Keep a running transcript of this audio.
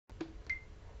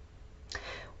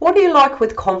What do you like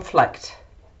with conflict?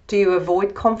 Do you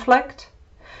avoid conflict?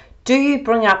 Do you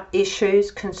bring up issues,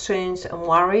 concerns and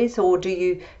worries, or do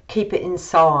you keep it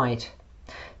inside?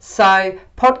 So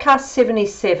podcast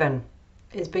 77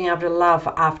 is being able to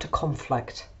love after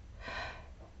conflict.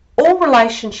 All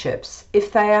relationships,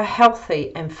 if they are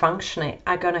healthy and functioning,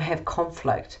 are going to have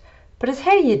conflict, but it's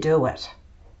how you do it.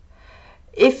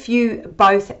 If you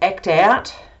both act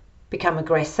out, become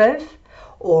aggressive,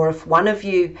 or if one of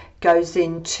you goes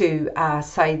into,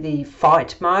 say, the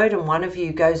fight mode and one of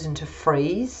you goes into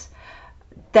freeze,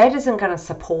 that isn't going to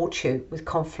support you with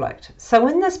conflict. So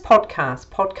in this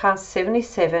podcast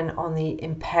 77 on the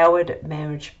Empowered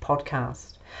Marriage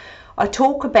podcast, I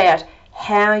talk about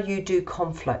how you do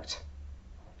conflict.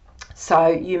 So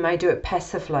you may do it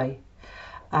passively.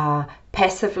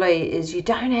 Passively is you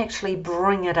don't actually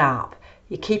bring it up.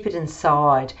 You keep it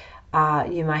inside.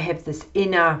 You may have this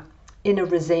inner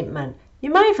resentment. You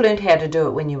may have learned how to do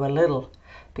it when you were little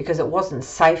because it wasn't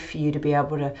safe for you to be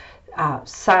able to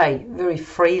say very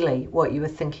freely what you were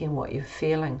thinking, what you were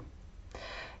feeling.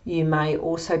 You may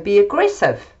also be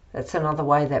aggressive. That's another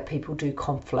way that people do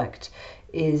conflict,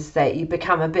 is that you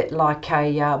become a bit like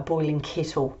a boiling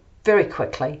kettle very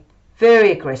quickly,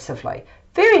 very aggressively.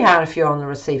 Very hard if you're on the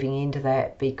receiving end of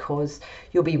that, because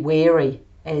you'll be wary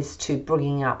as to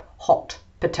bringing up hot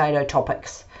potato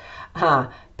topics,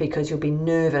 because you'll be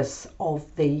nervous of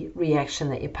the reaction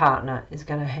that your partner is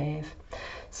going to have.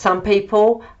 Some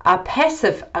people are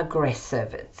passive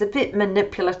aggressive. It's a bit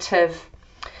manipulative.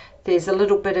 There's a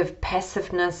little bit of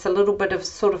passiveness, a little bit of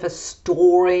sort of a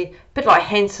story, a bit like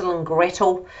Hansel and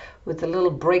Gretel with the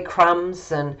little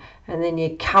breadcrumbs, and then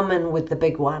you come in with the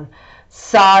big one.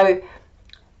 So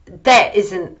that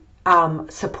isn't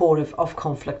supportive of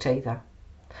conflict either.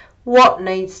 What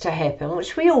needs to happen,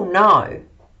 which we all know,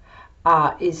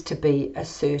 is to be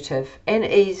assertive, and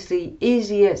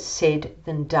easier said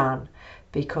than done,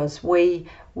 because we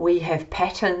have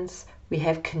patterns, we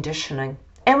have conditioning,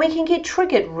 and we can get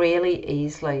triggered really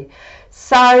easily.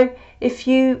 So if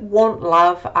you want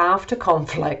love after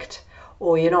conflict,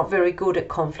 or you're not very good at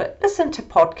conflict, listen to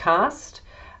podcast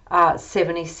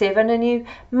 77 and you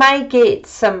may get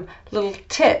some little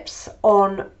tips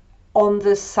on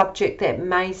this subject that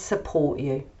may support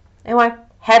you. Anyway,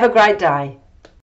 have a great day.